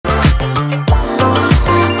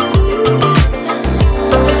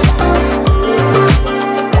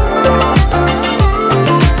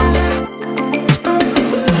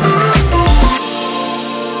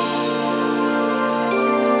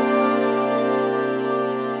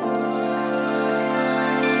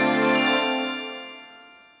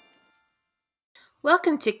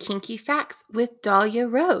Welcome to Kinky Facts with Dahlia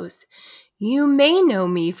Rose. You may know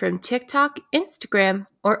me from TikTok, Instagram,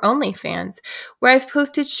 or OnlyFans, where I've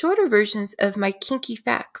posted shorter versions of my kinky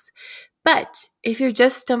facts. But if you're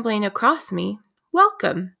just stumbling across me,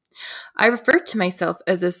 welcome. I refer to myself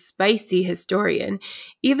as a spicy historian,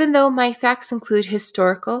 even though my facts include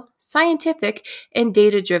historical, scientific, and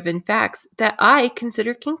data driven facts that I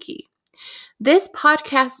consider kinky. This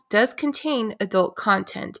podcast does contain adult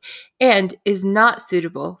content and is not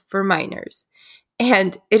suitable for minors.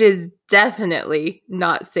 And it is definitely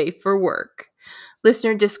not safe for work.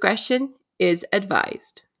 Listener discretion is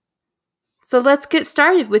advised. So let's get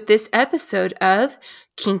started with this episode of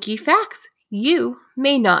Kinky Facts You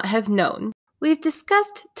May Not Have Known. We've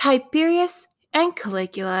discussed Tiberius and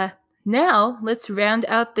Caligula. Now let's round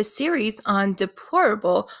out the series on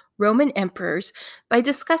deplorable Roman emperors by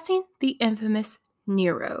discussing the infamous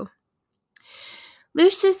Nero.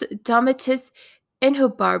 Lucius Domitius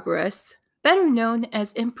Enobarbarus, better known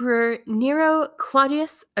as Emperor Nero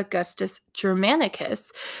Claudius Augustus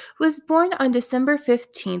Germanicus, was born on December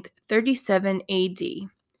 15th, 37 AD.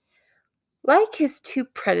 Like his two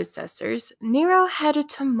predecessors, Nero had a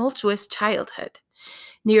tumultuous childhood.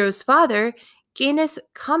 Nero's father, Gaius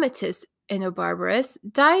Comatus Enobarbarus,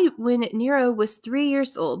 died when Nero was 3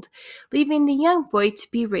 years old, leaving the young boy to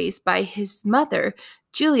be raised by his mother,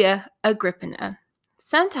 Julia Agrippina,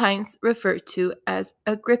 sometimes referred to as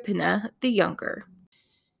Agrippina the Younger.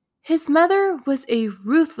 His mother was a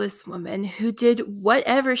ruthless woman who did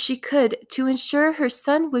whatever she could to ensure her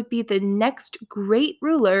son would be the next great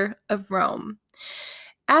ruler of Rome.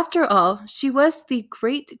 After all, she was the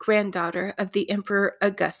great-granddaughter of the Emperor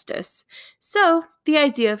Augustus, so the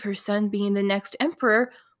idea of her son being the next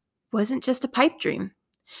emperor wasn't just a pipe dream.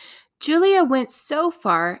 Julia went so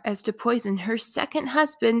far as to poison her second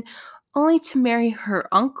husband only to marry her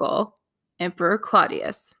uncle, Emperor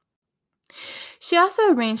Claudius. She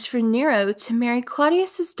also arranged for Nero to marry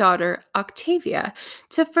Claudius's daughter, Octavia,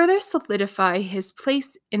 to further solidify his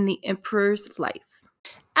place in the emperor's life.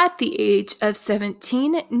 At the age of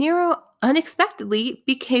 17, Nero unexpectedly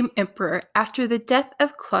became emperor after the death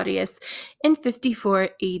of Claudius in 54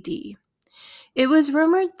 AD. It was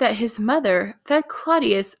rumored that his mother fed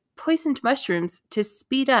Claudius poisoned mushrooms to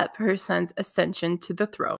speed up her son's ascension to the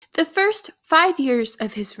throne. The first 5 years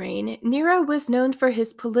of his reign, Nero was known for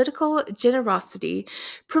his political generosity,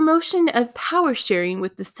 promotion of power sharing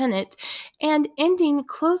with the Senate, and ending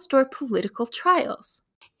closed-door political trials.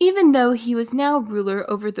 Even though he was now ruler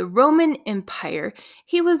over the Roman Empire,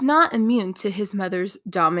 he was not immune to his mother's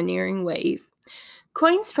domineering ways.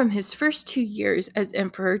 Coins from his first 2 years as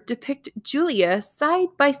emperor depict Julia side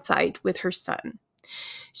by side with her son.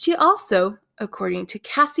 She also, according to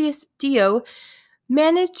Cassius Dio,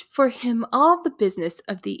 managed for him all the business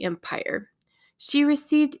of the empire. She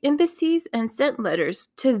received embassies and sent letters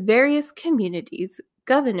to various communities,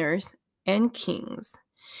 governors, and kings.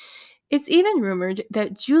 It's even rumored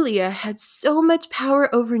that Julia had so much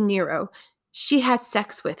power over Nero, she had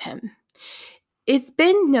sex with him. It's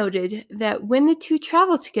been noted that when the two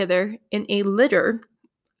travel together in a litter,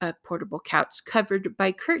 a portable couch covered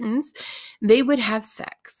by curtains, they would have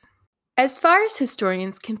sex. As far as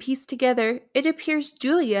historians can piece together, it appears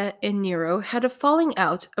Julia and Nero had a falling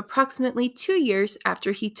out approximately 2 years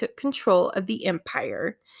after he took control of the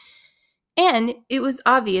empire. And it was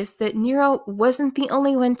obvious that Nero wasn't the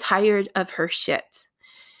only one tired of her shit.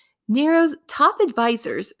 Nero's top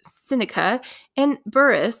advisors, Seneca and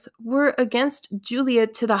Burrus, were against Julia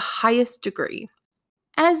to the highest degree.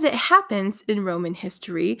 As it happens in Roman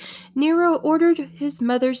history, Nero ordered his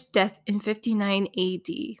mother's death in 59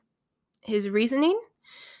 AD. His reasoning?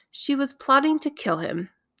 She was plotting to kill him,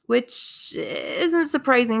 which isn't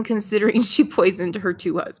surprising considering she poisoned her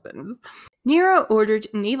 2 husbands. Nero ordered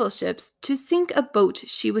naval ships to sink a boat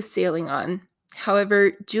she was sailing on.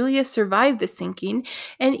 However, Julia survived the sinking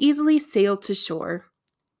and easily sailed to shore.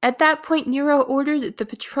 At that point, Nero ordered the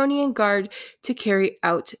Petronian Guard to carry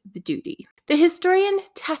out the duty. The historian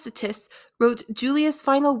Tacitus wrote Julia's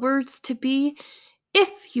final words to be,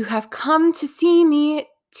 "If you have come to see me,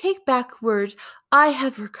 take back word I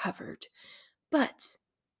have recovered. But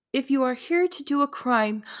if you are here to do a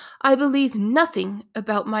crime, I believe nothing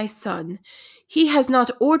about my son. He has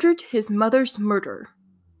not ordered his mother's murder."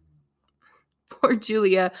 Poor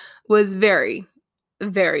Julia was very,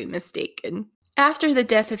 very mistaken. After the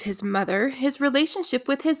death of his mother, his relationship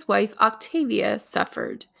with his wife Octavia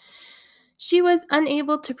suffered. She was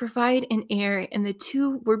unable to provide an heir, and the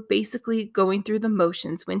two were basically going through the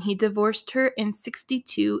motions when he divorced her in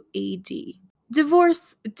 62 AD.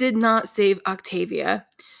 Divorce did not save Octavia.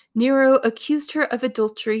 Nero accused her of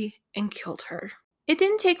adultery and killed her. It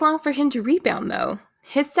didn't take long for him to rebound, though.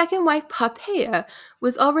 His second wife, Poppaea,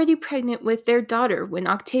 was already pregnant with their daughter when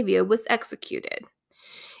Octavia was executed.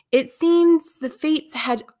 It seems the fates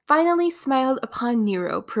had finally smiled upon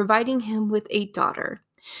Nero, providing him with a daughter.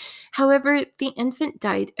 However, the infant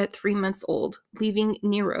died at 3 months old, leaving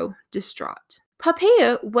Nero distraught.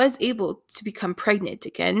 Poppaea was able to become pregnant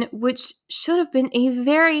again, which should have been a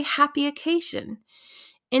very happy occasion.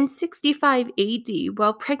 In 65 AD,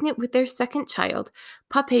 while pregnant with their second child,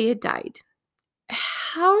 Poppaea died.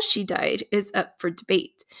 How she died is up for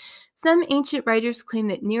debate. Some ancient writers claim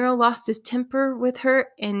that Nero lost his temper with her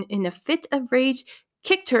and, in a fit of rage,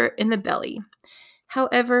 kicked her in the belly.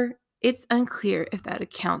 However, it's unclear if that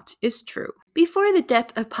account is true. Before the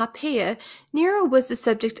death of Poppaea, Nero was the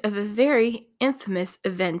subject of a very infamous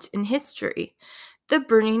event in history, the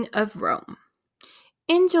burning of Rome.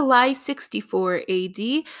 In July 64 AD,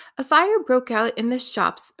 a fire broke out in the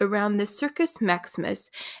shops around the Circus Maximus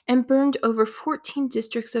and burned over 14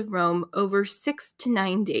 districts of Rome over 6 to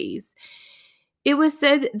 9 days. It was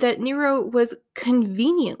said that Nero was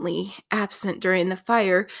conveniently absent during the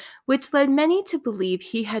fire, which led many to believe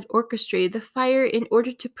he had orchestrated the fire in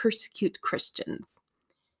order to persecute Christians.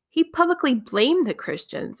 He publicly blamed the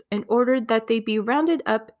Christians and ordered that they be rounded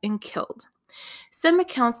up and killed. Some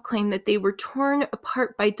accounts claim that they were torn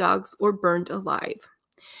apart by dogs or burned alive.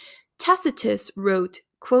 Tacitus wrote,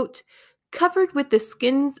 quote, "Covered with the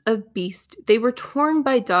skins of beasts, they were torn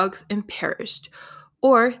by dogs and perished,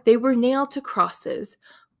 or they were nailed to crosses,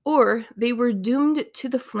 or they were doomed to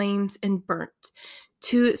the flames and burnt,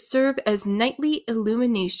 to serve as nightly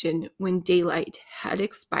illumination when daylight had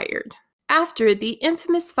expired." After the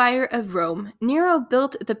infamous fire of Rome, Nero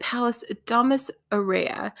built the palace Domus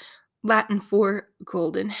Aurea, Latin for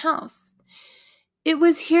Golden House. It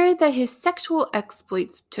was here that his sexual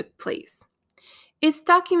exploits took place. It's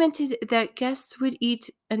documented that guests would eat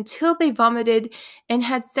until they vomited and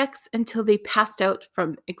had sex until they passed out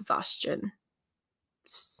from exhaustion.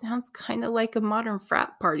 Sounds kind of like a modern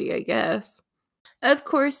frat party, I guess. Of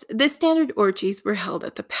course, the standard orgies were held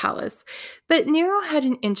at the palace, but Nero had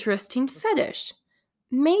an interesting fetish,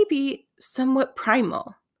 maybe somewhat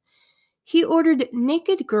primal. He ordered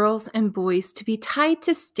naked girls and boys to be tied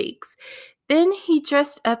to stakes. Then he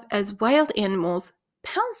dressed up as wild animals,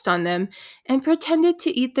 pounced on them, and pretended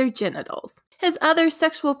to eat their genitals. His other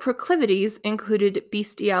sexual proclivities included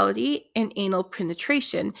bestiality and anal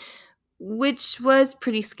penetration, which was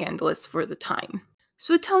pretty scandalous for the time.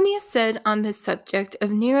 Suetonius said on the subject of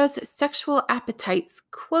Nero's sexual appetites,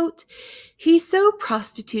 quote, "He so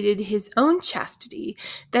prostituted his own chastity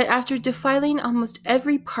that after defiling almost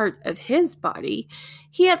every part of his body,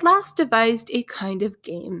 he at last devised a kind of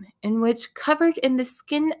game in which, covered in the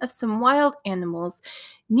skin of some wild animals,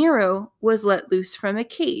 Nero was let loose from a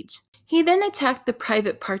cage. He then attacked the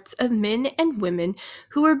private parts of men and women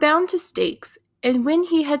who were bound to stakes, and when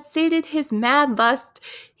he had sated his mad lust,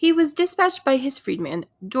 he was dispatched by his freedman,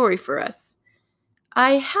 Doryphorus.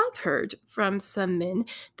 I have heard from some men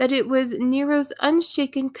that it was Nero's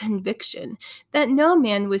unshaken conviction that no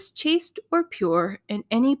man was chaste or pure in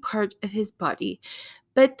any part of his body,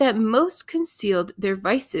 but that most concealed their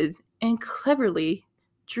vices and cleverly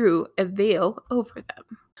drew a veil over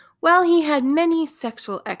them." While he had many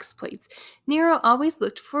sexual exploits, Nero always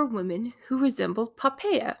looked for women who resembled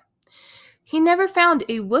Poppaea. He never found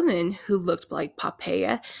a woman who looked like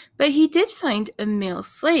Poppaea, but he did find a male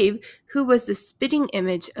slave who was the spitting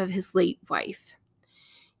image of his late wife.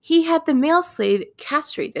 He had the male slave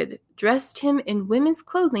castrated, dressed him in women's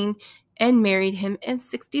clothing, and married him in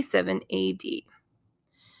 67 AD.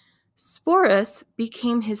 Sporus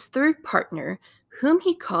became his third partner, whom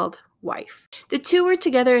he called wife. The two were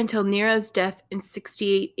together until Nero's death in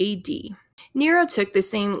 68 AD. Nero took the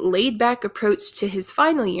same laid-back approach to his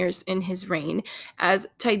final years in his reign as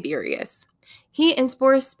Tiberius. He and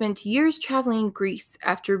Sporus spent years traveling in Greece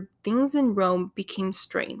after things in Rome became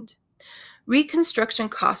strained. Reconstruction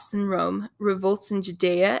costs in Rome, revolts in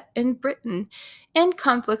Judea and Britain, and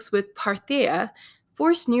conflicts with Parthia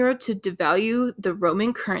forced Nero to devalue the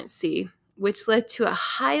Roman currency, which led to a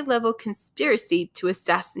high-level conspiracy to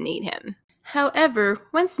assassinate him. However,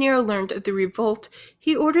 once Nero learned of the revolt,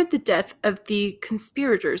 he ordered the death of the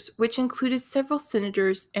conspirators, which included several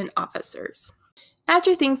senators and officers.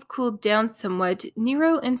 After things cooled down somewhat,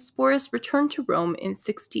 Nero and Sporus returned to Rome in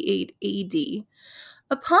 68 AD.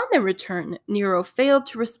 Upon their return, Nero failed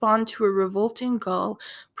to respond to a revolt in Gaul,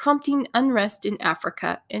 prompting unrest in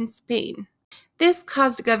Africa and Spain. This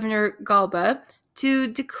caused Governor Galba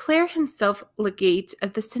to declare himself legate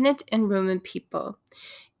of the Senate and Roman people.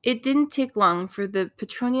 It didn't take long for the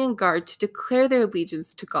Petronian Guard to declare their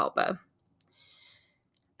allegiance to Galba.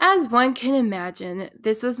 As one can imagine,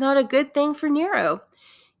 this was not a good thing for Nero.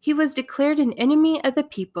 He was declared an enemy of the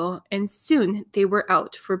people, and soon they were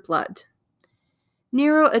out for blood.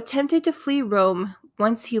 Nero attempted to flee Rome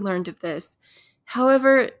once he learned of this.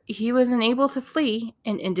 However, he was unable to flee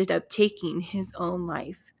and ended up taking his own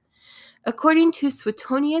life. According to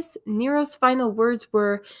Suetonius, Nero's final words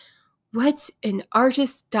were, "What an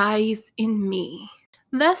artist dies in me."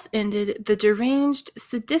 Thus ended the deranged,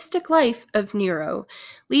 sadistic life of Nero,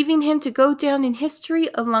 leaving him to go down in history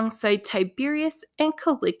alongside Tiberius and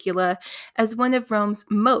Caligula as one of Rome's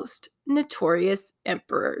most notorious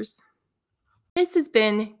emperors. This has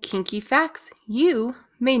been Kinky Facts You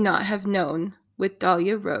May Not Have Known with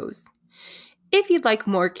Dahlia Rose. If you'd like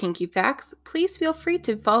more kinky facts, please feel free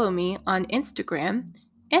to follow me on Instagram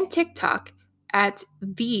and TikTok at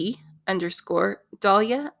 _Dahlia_Rose.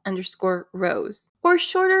 Or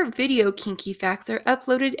shorter video kinky facts are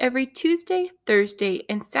uploaded every Tuesday, Thursday,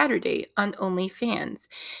 and Saturday on OnlyFans.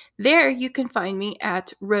 There you can find me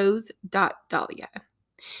at rose.dahlia.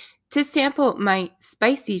 To sample my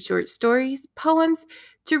spicy short stories, poems,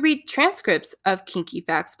 to read transcripts of Kinky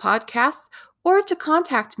Facts podcasts, or to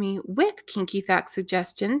contact me with Kinky Facts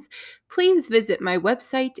suggestions, please visit my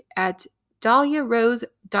website at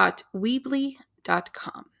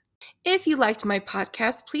dahliarose.weebly.com. If you liked my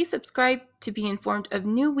podcast, please subscribe to be informed of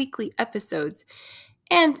new weekly episodes,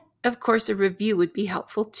 and of course, a review would be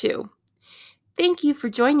helpful too. Thank you for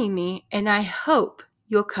joining me, and I hope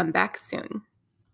you'll come back soon.